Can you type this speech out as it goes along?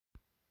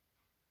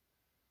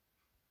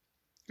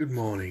Good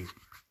morning.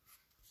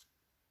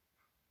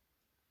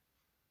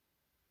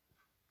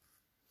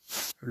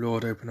 O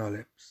Lord, open our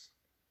lips,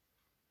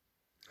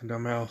 and our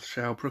mouth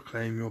shall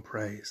proclaim your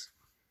praise.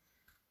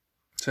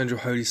 Send your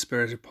Holy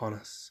Spirit upon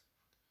us,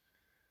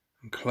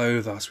 and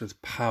clothe us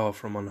with power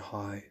from on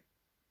high.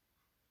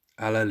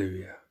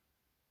 Alleluia.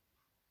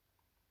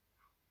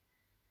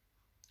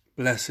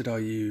 Blessed are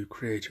you,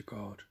 Creator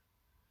God.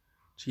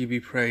 To you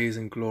be praise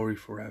and glory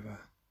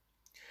forever.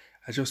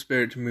 As your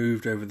Spirit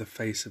moved over the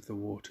face of the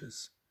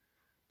waters,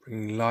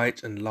 bringing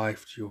light and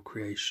life to your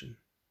creation,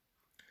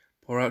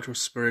 pour out your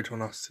Spirit on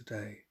us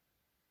today,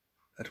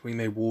 that we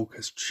may walk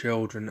as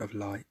children of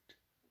light,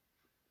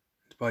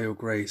 and by your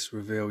grace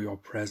reveal your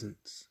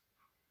presence.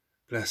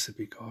 Blessed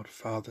be God,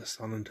 Father,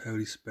 Son, and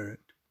Holy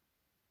Spirit.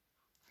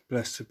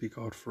 Blessed be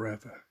God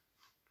forever.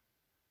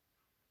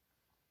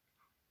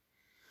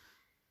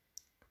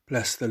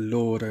 Bless the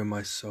Lord, O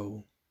my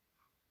soul,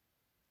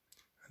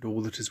 and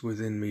all that is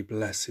within me,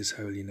 bless his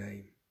holy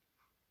name.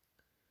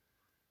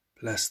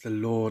 Bless the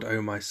Lord, O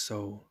my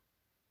soul,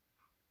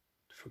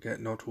 and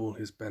forget not all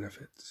his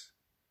benefits,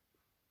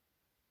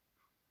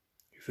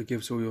 who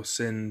forgives all your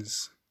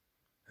sins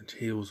and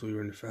heals all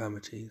your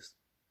infirmities.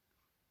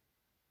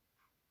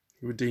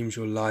 He redeems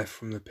your life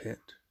from the pit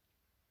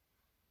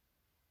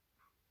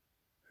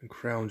and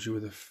crowns you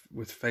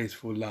with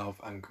faithful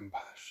love and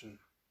compassion.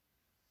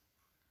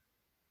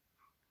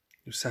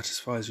 Who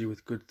satisfies you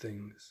with good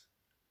things,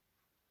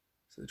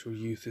 so that your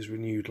youth is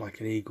renewed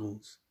like an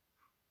eagle's.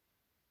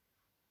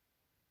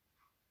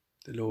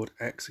 The Lord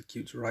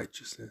executes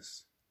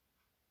righteousness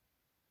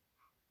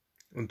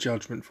and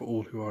judgment for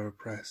all who are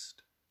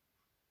oppressed.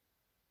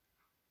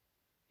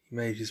 He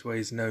made his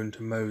ways known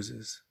to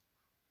Moses,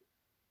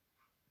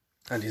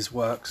 and his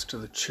works to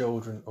the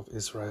children of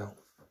Israel.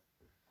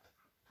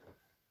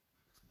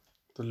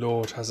 The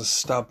Lord has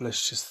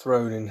established his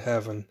throne in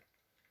heaven,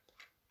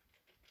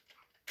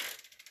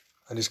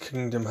 and his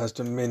kingdom has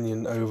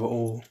dominion over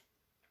all.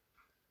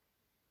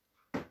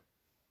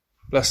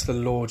 Bless the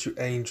Lord, you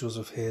angels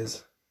of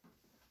his,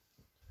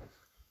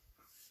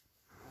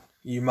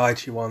 you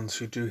mighty ones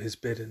who do his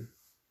bidding,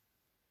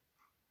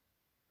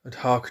 and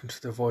hearken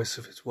to the voice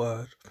of his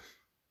word.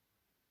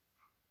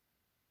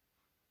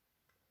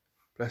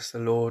 Bless the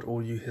Lord,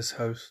 all you his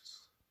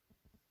hosts,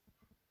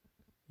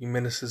 you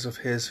ministers of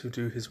his who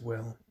do his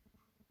will.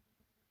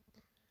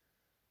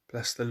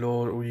 Bless the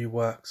Lord, all you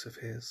works of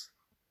his.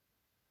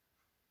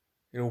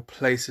 In all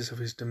places of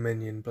his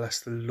dominion, bless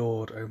the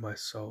Lord, O my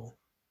soul.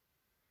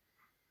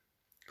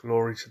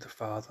 Glory to the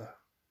Father,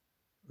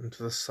 and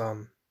to the Son,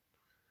 and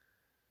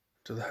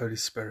to the Holy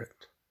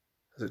Spirit,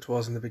 as it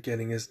was in the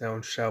beginning, is now,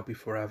 and shall be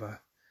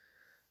forever.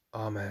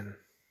 Amen.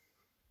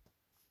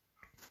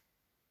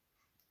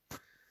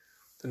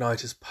 The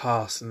night is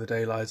past, and the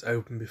day lies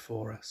open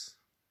before us.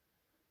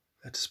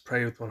 Let us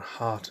pray with one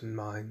heart and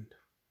mind.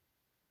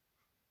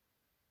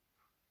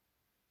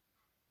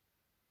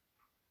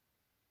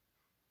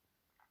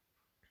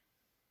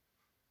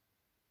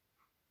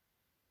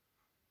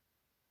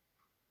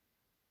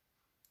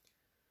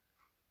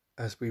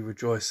 As we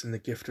rejoice in the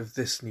gift of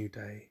this new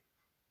day,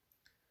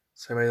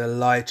 so may the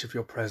light of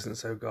your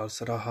presence, O God,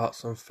 set our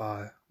hearts on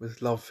fire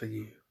with love for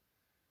you,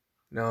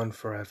 now and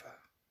forever.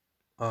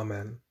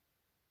 Amen.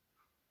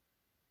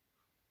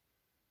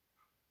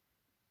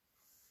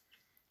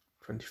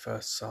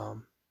 21st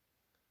Psalm.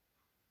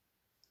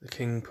 The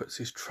King puts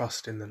his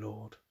trust in the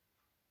Lord.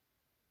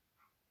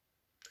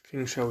 The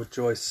King shall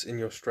rejoice in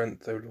your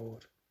strength, O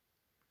Lord.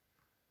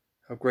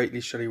 How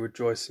greatly shall he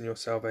rejoice in your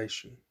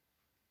salvation.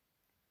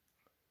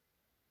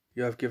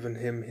 You have given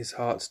him his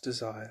heart's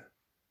desire,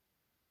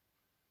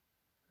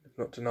 and have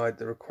not denied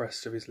the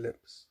request of his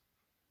lips.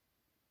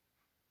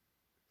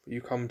 For you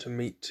come to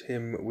meet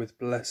him with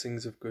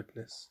blessings of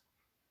goodness,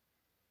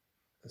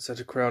 and set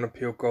a crown of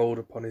pure gold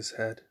upon his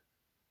head.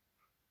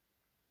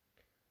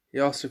 He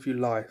asked of you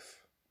life,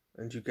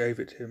 and you gave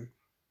it him,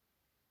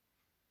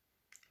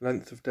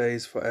 length of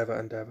days for ever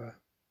and ever.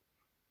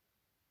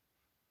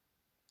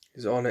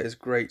 His honour is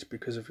great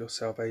because of your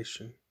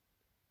salvation.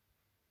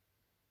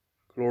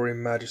 Glory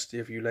and majesty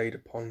have you laid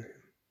upon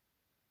him.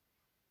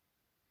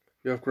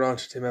 You have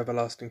granted him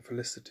everlasting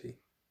felicity,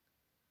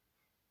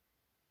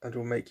 and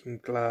will make him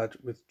glad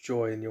with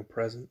joy in your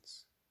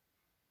presence.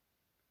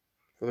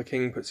 For the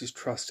King puts his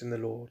trust in the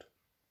Lord.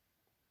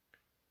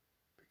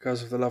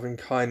 Because of the loving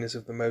kindness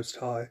of the Most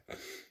High,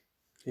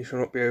 he shall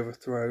not be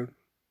overthrown.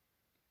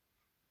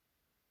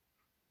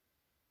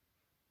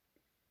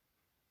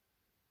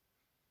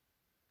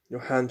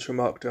 Your hand shall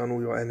mark down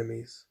all your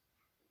enemies.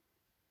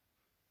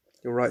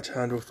 Your right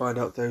hand will find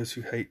out those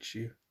who hate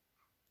you.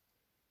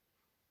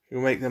 You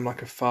will make them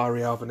like a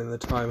fiery oven in the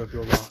time of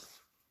your wrath.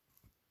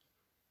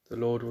 The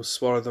Lord will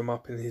swallow them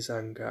up in his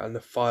anger, and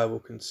the fire will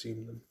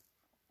consume them.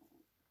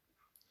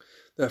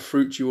 Their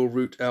fruit you will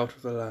root out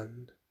of the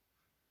land,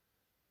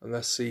 and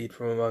their seed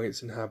from among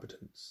its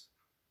inhabitants,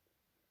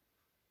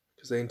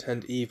 because they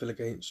intend evil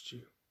against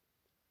you,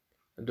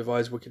 and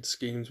devise wicked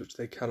schemes which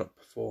they cannot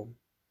perform.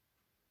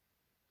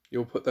 You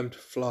will put them to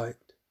flight,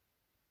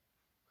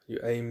 and You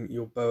aim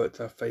your bow at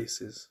their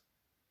faces.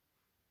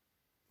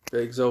 Be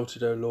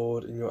exalted, O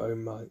Lord, in your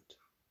own might.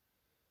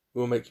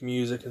 We will make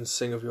music and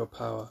sing of your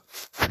power.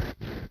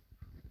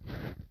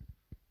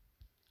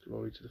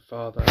 Glory to the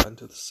Father, and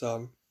to the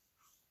Son,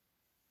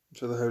 and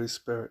to the Holy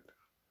Spirit,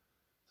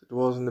 as it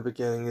was in the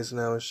beginning, is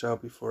now, and shall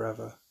be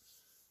forever.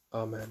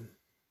 Amen.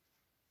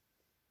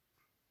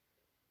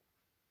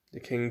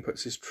 The King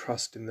puts his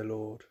trust in the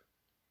Lord.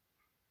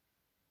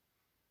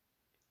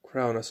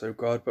 Crown us, O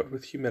God, but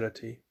with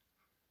humility,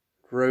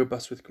 and robe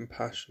us with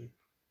compassion,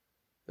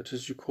 that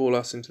as you call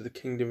us into the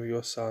kingdom of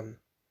your Son,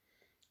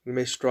 we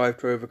may strive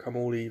to overcome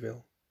all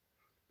evil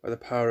by the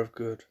power of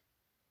good,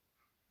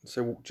 and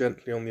so walk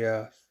gently on the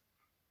earth,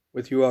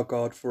 with you our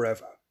God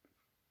forever.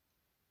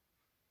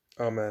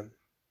 Amen.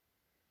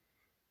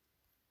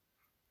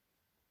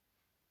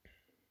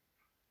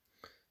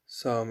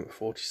 Psalm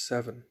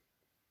 47.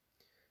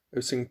 O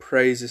sing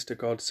praises to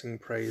God, sing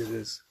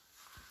praises.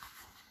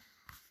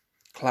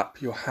 Clap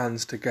your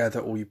hands together,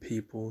 all you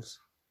peoples.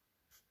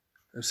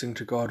 O sing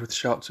to God with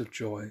shouts of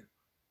joy.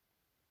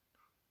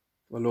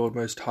 The Lord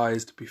Most High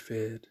is to be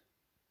feared.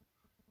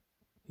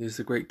 He is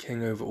the great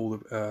King over all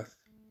the earth.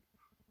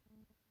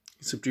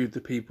 He subdued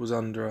the peoples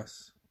under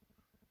us,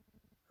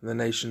 and the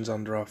nations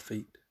under our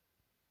feet.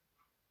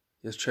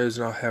 He has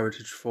chosen our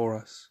heritage for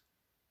us,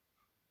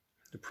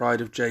 the pride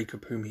of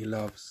Jacob whom he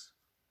loves.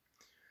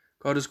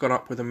 God has gone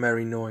up with a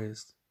merry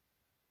noise,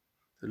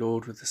 the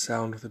Lord with the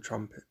sound of the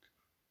trumpet.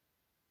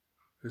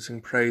 Who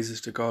sing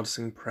praises to God,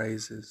 sing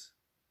praises.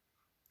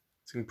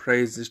 Sing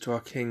praises to our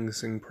King,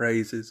 sing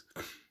praises.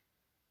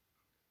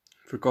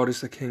 For God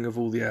is the King of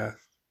all the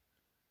earth.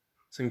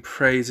 Sing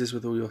praises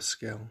with all your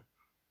skill.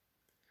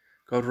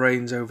 God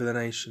reigns over the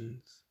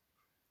nations.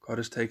 God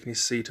has taken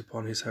his seat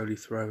upon his holy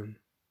throne.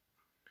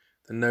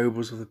 The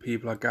nobles of the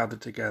people are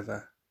gathered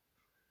together,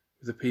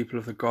 with the people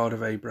of the God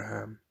of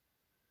Abraham.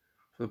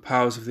 For the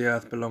powers of the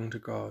earth belong to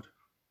God,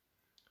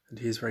 and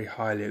he is very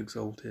highly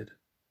exalted.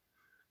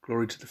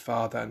 Glory to the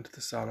Father, and to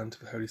the Son, and to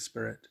the Holy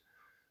Spirit,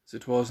 as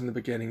it was in the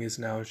beginning, is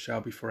now, and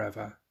shall be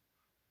forever.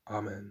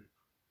 Amen.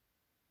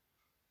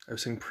 O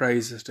sing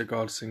praises to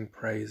God, sing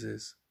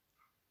praises.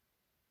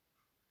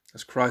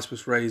 As Christ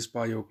was raised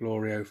by your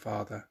glory, O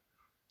Father,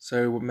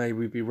 so may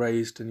we be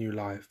raised to new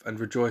life, and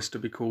rejoice to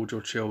be called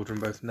your children,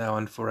 both now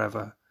and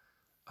forever.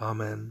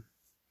 Amen.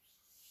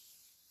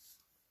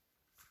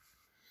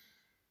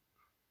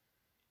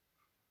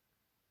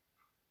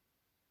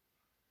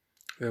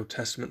 The Old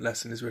Testament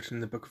lesson is written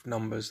in the book of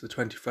Numbers, the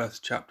 21st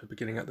chapter,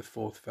 beginning at the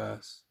 4th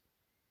verse.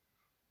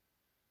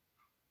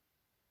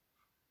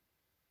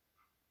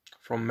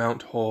 From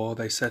Mount Hor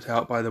they set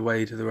out by the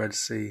way to the Red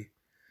Sea,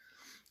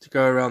 to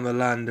go around the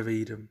land of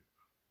Edom.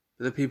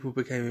 But the people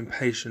became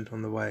impatient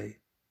on the way.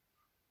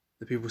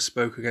 The people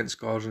spoke against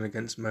God and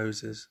against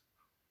Moses.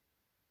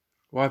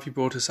 Why have you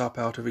brought us up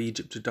out of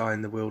Egypt to die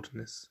in the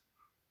wilderness?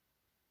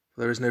 For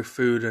there is no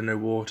food and no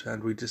water,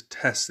 and we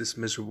detest this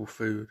miserable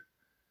food.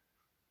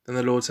 Then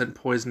the Lord sent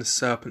poisonous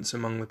serpents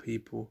among the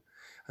people,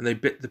 and they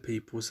bit the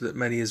people, so that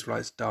many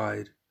Israelites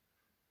died.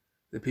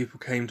 The people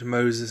came to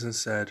Moses and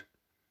said,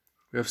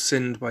 "We have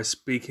sinned by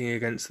speaking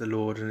against the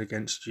Lord and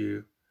against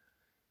you.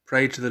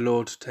 Pray to the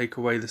Lord to take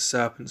away the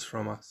serpents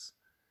from us."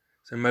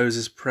 So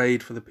Moses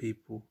prayed for the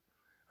people,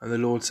 and the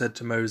Lord said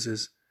to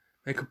Moses,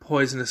 "Make a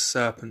poisonous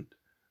serpent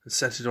and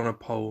set it on a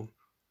pole,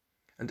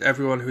 and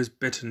everyone who is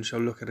bitten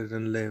shall look at it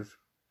and live."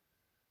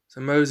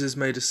 So Moses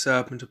made a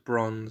serpent of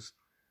bronze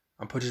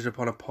and put it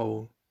upon a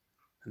pole,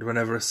 and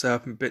whenever a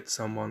serpent bit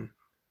someone,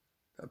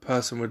 that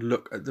person would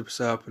look at the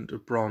serpent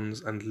of bronze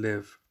and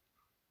live.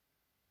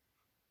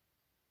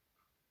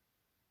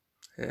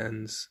 It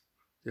ends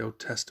the Old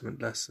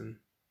Testament lesson.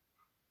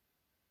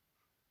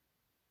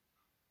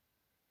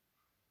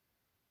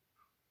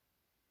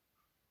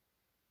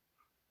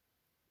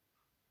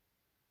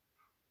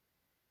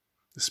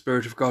 The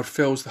Spirit of God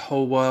fills the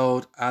whole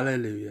world.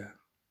 Alleluia.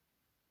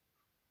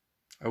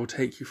 I will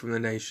take you from the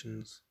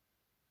nations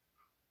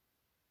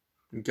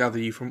and gather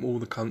you from all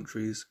the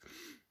countries.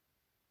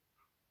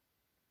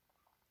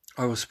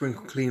 I will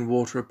sprinkle clean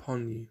water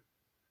upon you,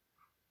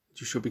 and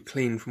you shall be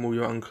clean from all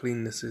your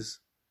uncleannesses.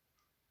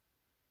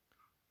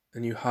 A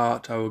new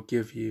heart I will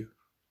give you,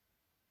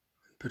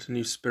 and put a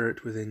new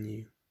spirit within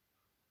you.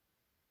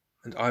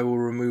 And I will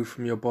remove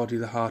from your body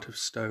the heart of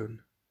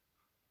stone,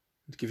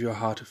 and give you a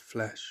heart of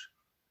flesh.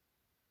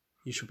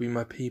 You shall be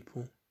my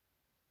people,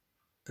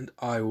 and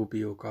I will be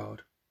your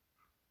God.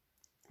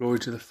 Glory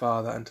to the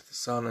Father, and to the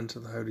Son, and to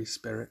the Holy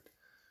Spirit,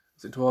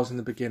 as it was in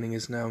the beginning,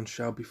 is now, and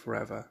shall be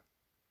forever.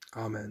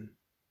 Amen.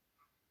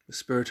 The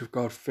Spirit of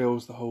God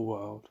fills the whole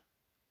world.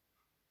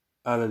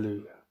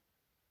 Alleluia.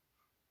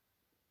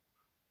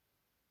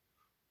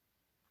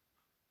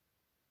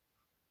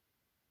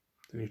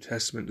 The New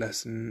Testament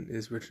lesson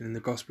is written in the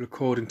Gospel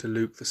according to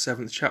Luke, the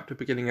 7th chapter,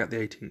 beginning at the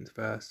 18th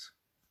verse.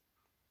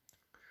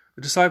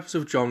 The disciples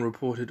of John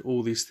reported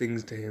all these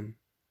things to him.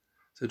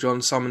 So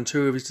John summoned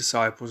 2 of his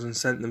disciples and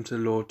sent them to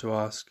the Lord to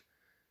ask,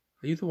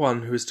 "Are you the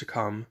one who is to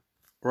come,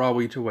 or are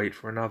we to wait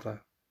for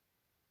another?"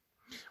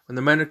 When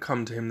the men had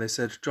come to him, they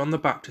said, John the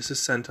Baptist has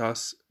sent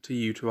us to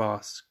you to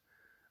ask,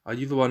 are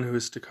you the one who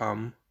is to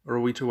come, or are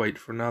we to wait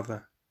for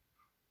another?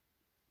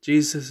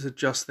 Jesus had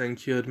just then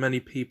cured many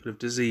people of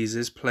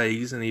diseases,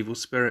 plagues, and evil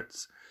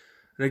spirits,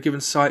 and had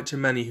given sight to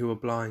many who were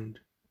blind.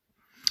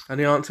 And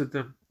he answered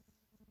them,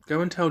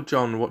 Go and tell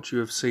John what you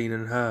have seen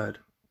and heard.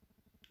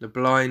 The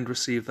blind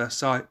receive their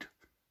sight,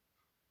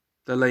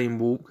 the lame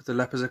walk, the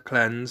lepers are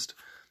cleansed,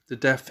 the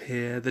deaf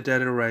hear, the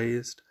dead are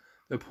raised,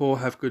 the poor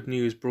have good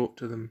news brought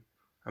to them,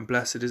 and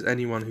blessed is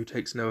anyone who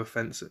takes no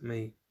offence at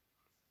me.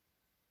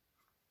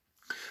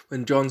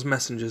 When John's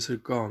messengers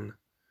had gone,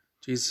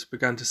 Jesus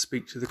began to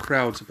speak to the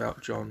crowds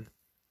about John.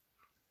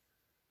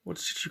 What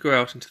did you go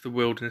out into the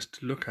wilderness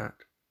to look at?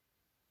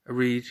 A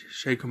reed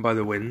shaken by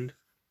the wind?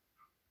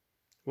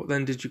 What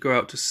then did you go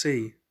out to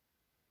see?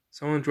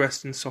 Someone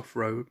dressed in soft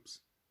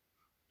robes?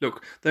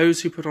 Look,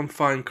 those who put on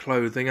fine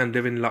clothing and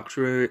live in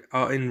luxury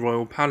are in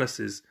royal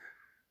palaces.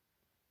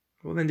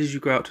 What then did you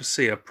go out to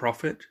see? A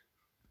prophet?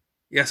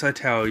 Yes, I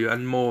tell you,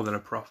 and more than a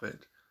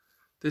prophet.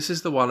 This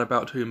is the one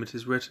about whom it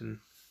is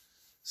written,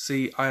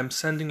 See, I am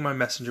sending my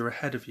messenger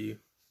ahead of you,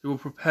 who will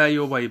prepare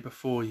your way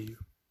before you.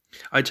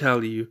 I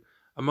tell you,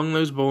 among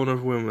those born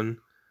of woman,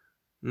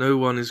 no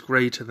one is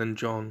greater than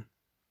John.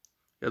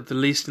 Yet the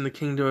least in the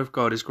kingdom of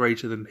God is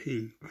greater than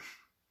he.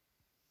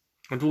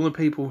 And all the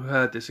people who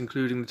heard this,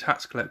 including the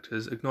tax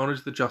collectors,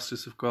 acknowledged the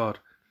justice of God,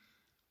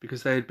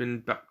 because they had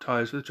been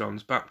baptized with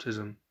John's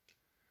baptism.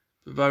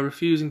 But by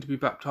refusing to be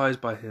baptized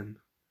by him,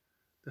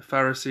 the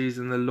Pharisees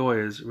and the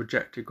lawyers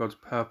rejected God's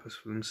purpose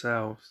for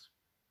themselves.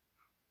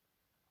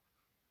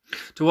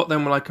 To what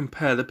then will I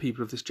compare the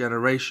people of this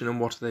generation, and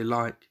what are they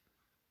like?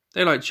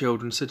 They are like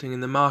children sitting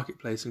in the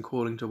marketplace and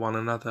calling to one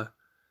another.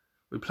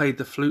 We played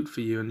the flute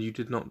for you, and you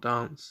did not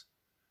dance.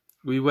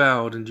 We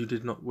wailed, and you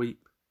did not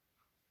weep.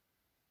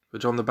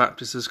 But John the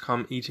Baptist has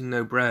come eating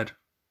no bread,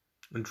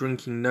 and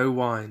drinking no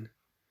wine.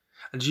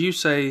 And you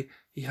say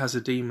he has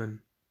a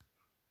demon.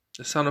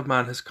 The Son of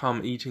Man has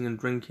come eating and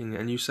drinking,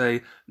 and you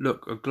say,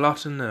 Look, a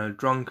glutton and a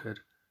drunkard,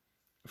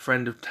 a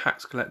friend of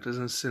tax collectors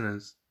and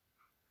sinners.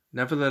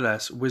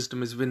 Nevertheless,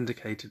 wisdom is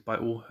vindicated by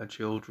all her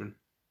children.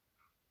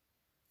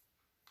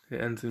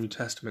 Here ends the New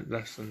Testament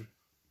lesson.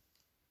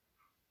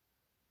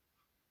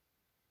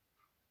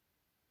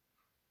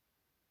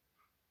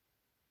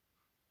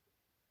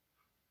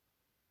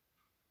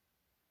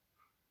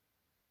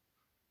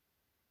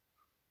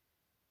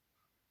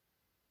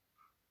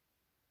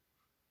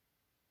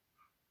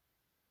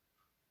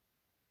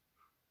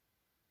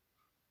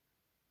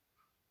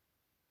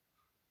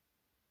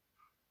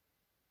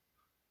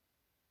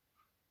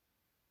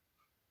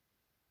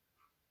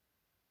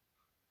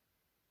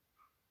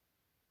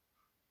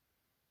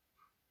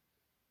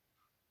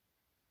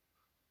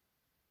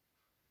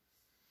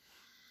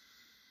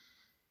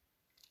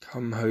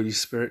 Come, Holy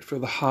Spirit,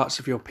 fill the hearts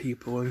of your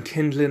people, and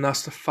kindle in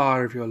us the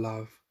fire of your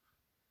love.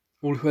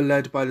 All who are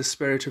led by the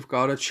Spirit of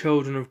God are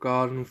children of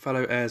God and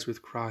fellow heirs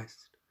with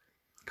Christ.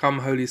 Come,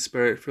 Holy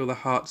Spirit, fill the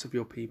hearts of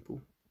your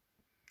people.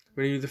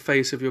 Renew the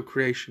face of your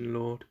creation,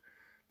 Lord,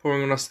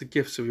 pouring on us the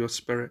gifts of your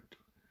Spirit,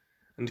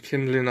 and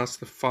kindle in us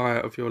the fire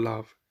of your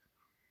love.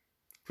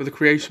 For the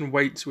creation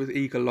waits with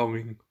eager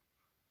longing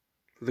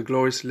for the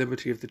glorious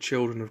liberty of the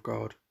children of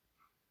God.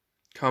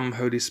 Come,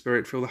 Holy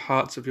Spirit, fill the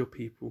hearts of your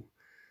people,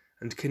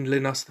 and kindle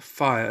in us the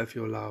fire of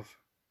your love.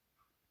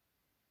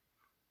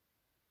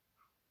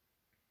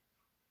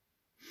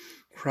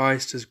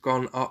 Christ has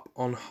gone up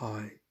on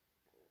high,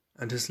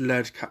 and has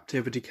led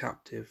captivity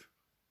captive.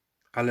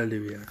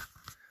 Alleluia.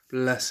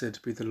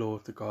 Blessed be the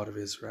Lord, the God of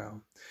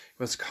Israel,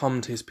 who has come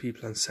to his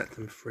people and set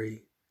them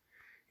free.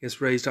 He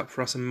has raised up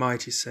for us a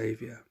mighty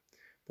Saviour,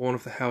 born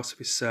of the house of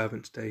his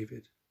servant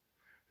David,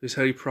 whose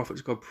holy prophets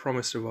God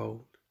promised of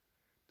old,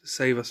 to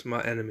save us from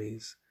our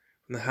enemies,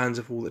 from the hands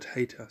of all that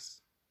hate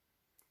us,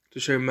 to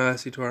show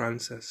mercy to our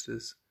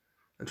ancestors,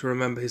 and to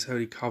remember his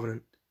holy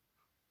covenant.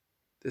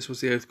 This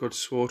was the oath God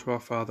swore to our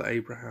father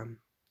Abraham,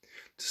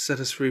 to set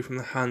us free from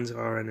the hands of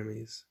our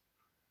enemies,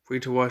 free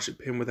to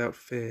worship him without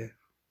fear,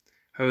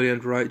 holy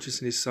and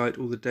righteous in his sight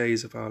all the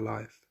days of our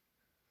life.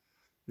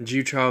 And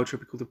you, child, shall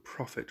be called the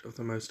prophet of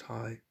the Most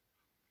High,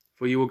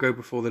 for you will go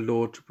before the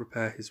Lord to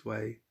prepare his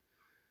way,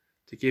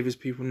 to give his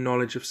people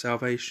knowledge of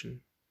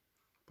salvation,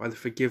 by the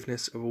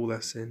forgiveness of all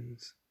their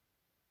sins.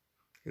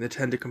 In the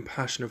tender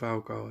compassion of our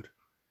God,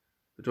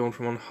 the dawn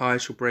from on high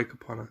shall break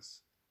upon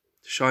us,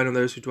 to shine on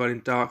those who dwell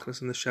in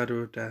darkness and the shadow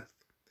of death,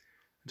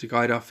 and to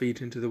guide our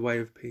feet into the way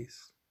of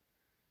peace.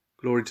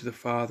 Glory to the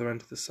Father, and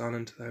to the Son,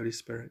 and to the Holy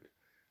Spirit,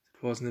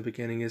 as it was in the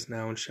beginning, is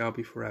now, and shall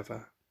be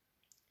forever.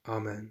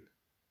 Amen.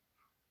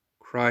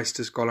 Christ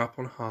has gone up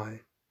on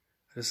high,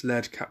 and has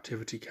led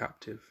captivity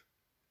captive.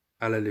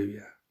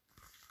 Alleluia.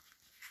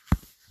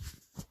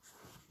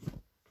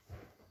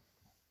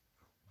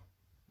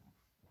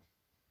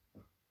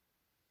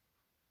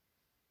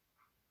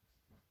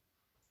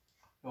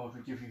 Lord,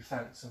 we give you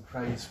thanks and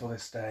praise for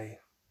this day,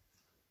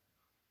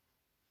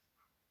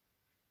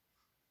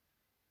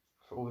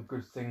 for all the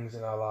good things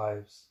in our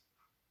lives.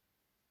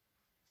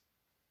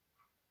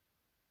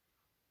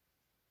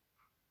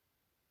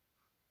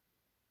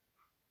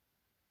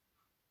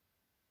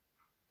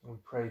 and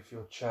we pray for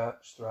your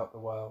church throughout the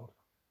world,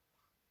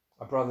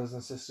 our brothers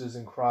and sisters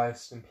in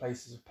Christ in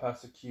places of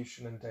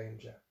persecution and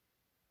danger.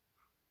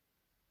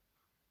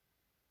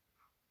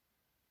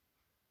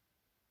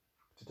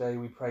 Today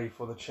we pray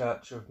for the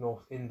Church of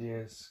North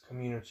India's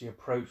Community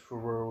Approach for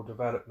Rural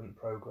Development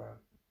Programme,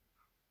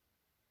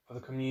 for the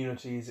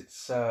communities it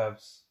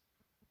serves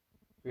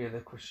via the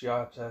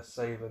Krishyata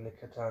Seva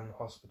Niketan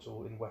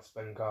Hospital in West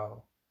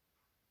Bengal.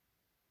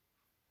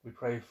 We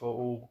pray for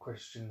all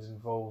Christians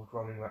involved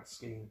running that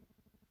scheme,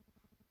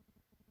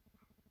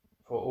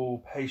 for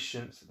all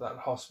patients that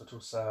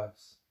hospital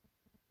serves.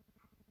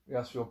 We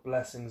ask for your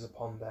blessings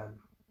upon them,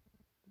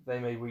 that they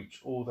may reach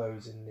all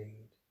those in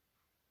need.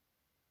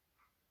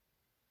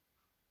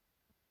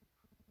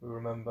 We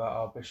remember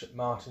our Bishop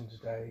Martin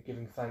today,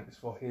 giving thanks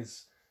for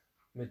his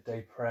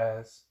midday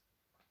prayers.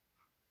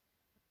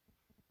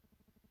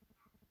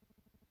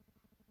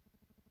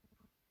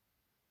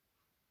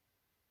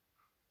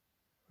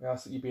 We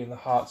ask that you be in the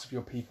hearts of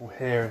your people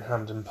here in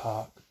Hampden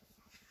Park.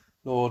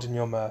 Lord, in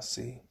your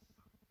mercy,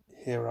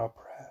 hear our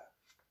prayer.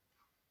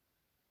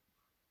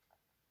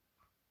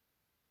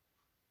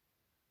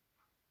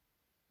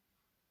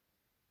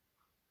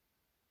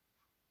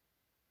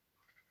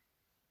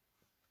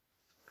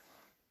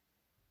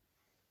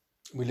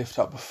 We lift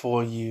up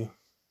before you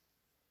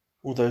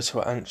all those who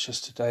are anxious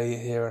today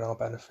here in our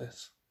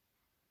benefice.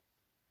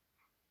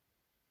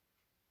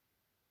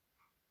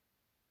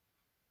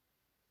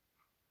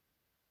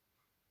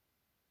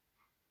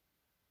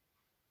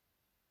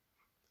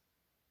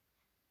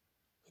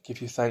 We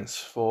give you thanks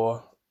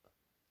for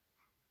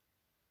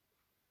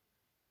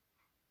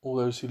all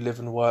those who live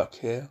and work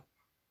here,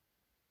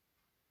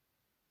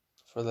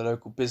 for the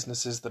local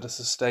businesses that are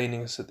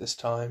sustaining us at this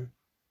time,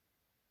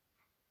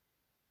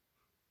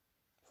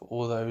 for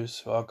all those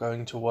who are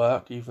going to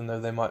work even though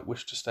they might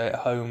wish to stay at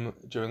home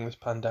during this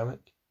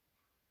pandemic.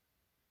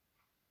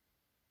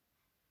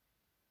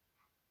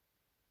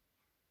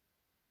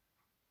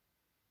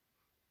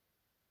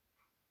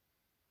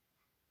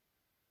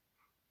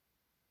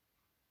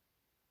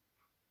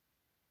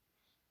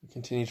 We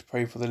continue to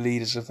pray for the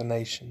leaders of the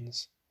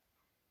nations,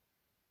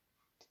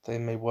 that they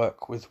may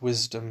work with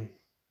wisdom,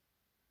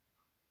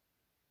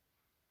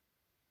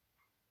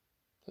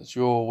 that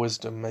your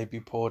wisdom may be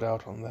poured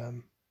out on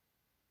them.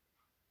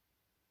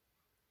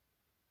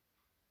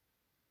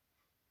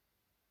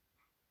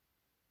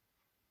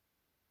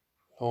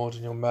 Lord,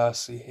 in your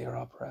mercy, hear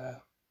our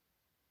prayer.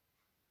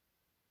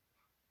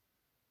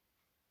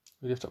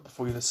 We lift up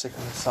before you the sick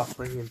and the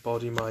suffering in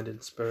body, mind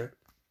and spirit.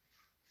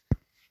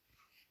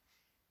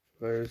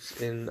 Those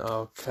in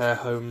our care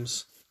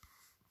homes,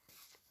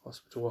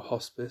 hospital or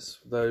hospice,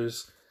 for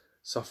those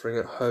suffering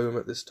at home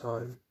at this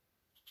time.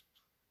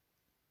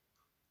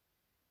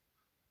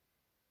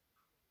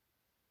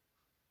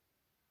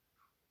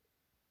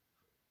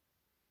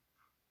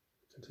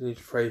 Continue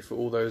to pray for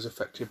all those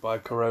affected by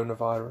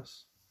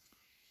coronavirus,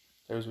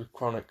 those with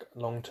chronic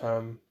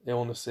long-term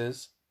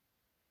illnesses.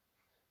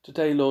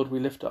 Today, Lord, we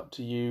lift up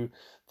to you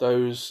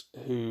those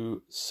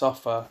who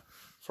suffer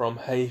from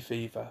hay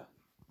fever.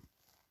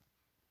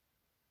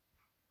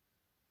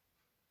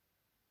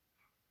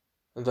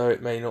 And though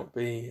it may not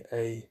be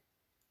a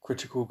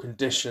critical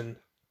condition,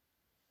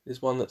 it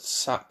is one that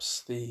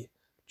saps the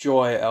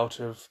joy out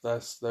of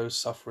those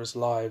sufferers'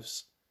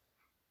 lives.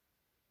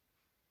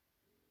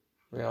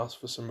 We ask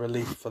for some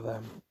relief for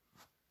them.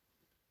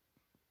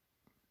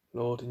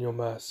 Lord, in your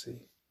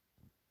mercy,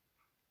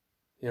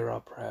 hear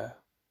our prayer.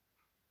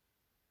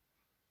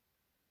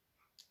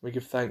 We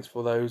give thanks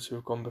for those who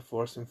have gone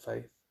before us in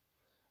faith,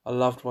 our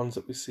loved ones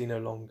that we see no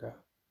longer,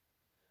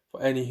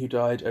 for any who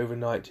died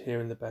overnight here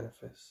in the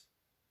benefice.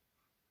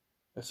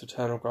 Let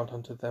eternal grant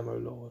unto them, O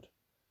Lord,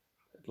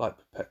 let light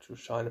perpetual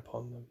shine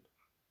upon them.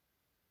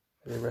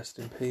 May they rest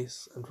in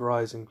peace and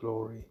rise in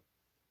glory.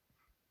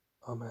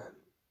 Amen.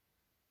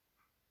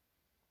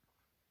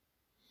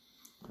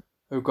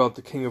 O God,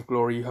 the King of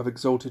glory, you have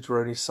exalted your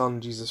only Son,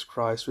 Jesus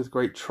Christ, with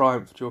great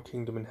triumph to your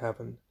kingdom in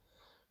heaven.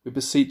 We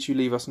beseech you,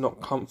 leave us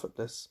not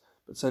comfortless,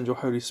 but send your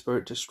Holy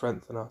Spirit to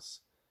strengthen us,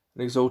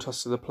 and exalt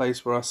us to the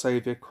place where our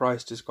Saviour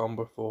Christ is gone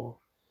before,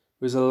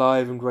 who is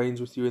alive and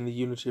reigns with you in the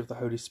unity of the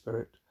Holy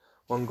Spirit,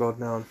 one God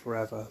now and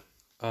forever.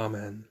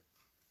 Amen.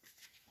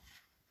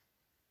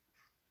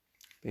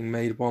 Being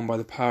made one by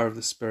the power of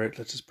the Spirit,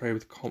 let us pray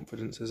with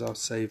confidence as our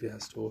Saviour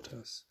has taught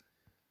us.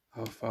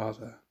 Our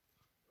Father,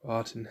 who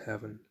art in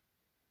heaven,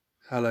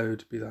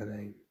 hallowed be thy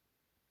name.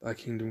 Thy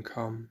kingdom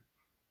come,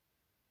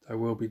 thy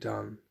will be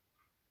done,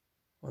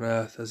 on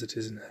earth as it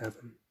is in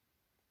heaven.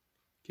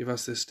 Give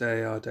us this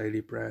day our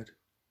daily bread,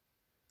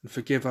 and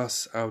forgive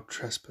us our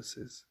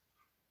trespasses,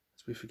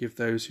 as we forgive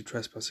those who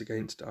trespass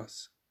against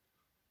us.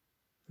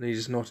 And lead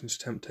us not into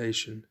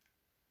temptation,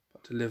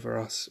 but deliver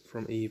us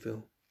from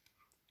evil.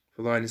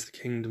 For thine is the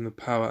kingdom, the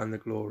power, and the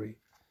glory,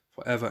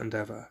 for ever and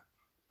ever.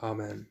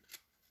 Amen.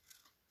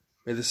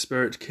 May the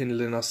Spirit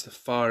kindle in us the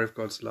fire of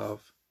God's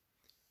love.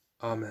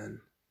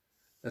 Amen.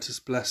 Let us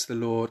bless the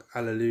Lord.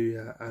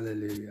 Alleluia,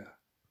 alleluia.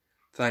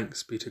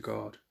 Thanks be to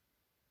God.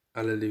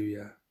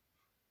 Alleluia,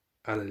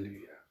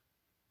 alleluia.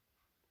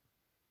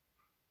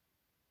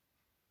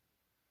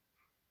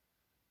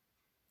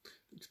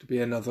 Looks to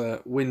be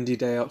another windy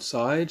day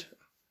outside.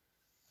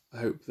 I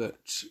hope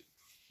that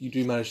you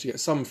do manage to get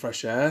some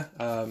fresh air.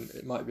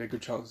 It might be a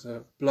good chance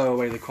to blow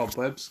away the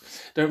cobwebs.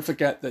 Don't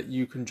forget that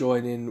you can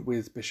join in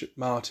with Bishop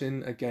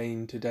Martin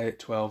again today at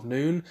 12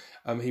 noon.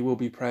 He will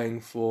be praying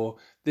for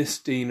this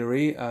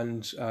deanery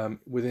and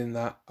within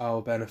that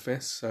our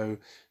benefice. So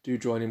do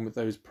join in with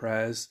those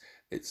prayers.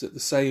 It's at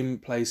the same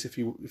place. If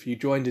you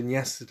joined in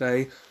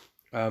yesterday,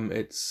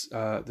 it's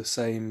the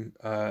same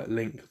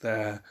link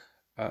there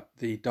at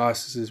the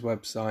diocese's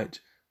website.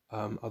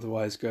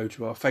 Otherwise, go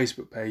to our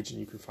Facebook page and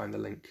you can find the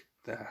link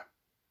there.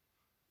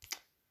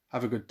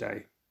 Have a good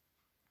day.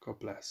 God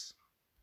bless.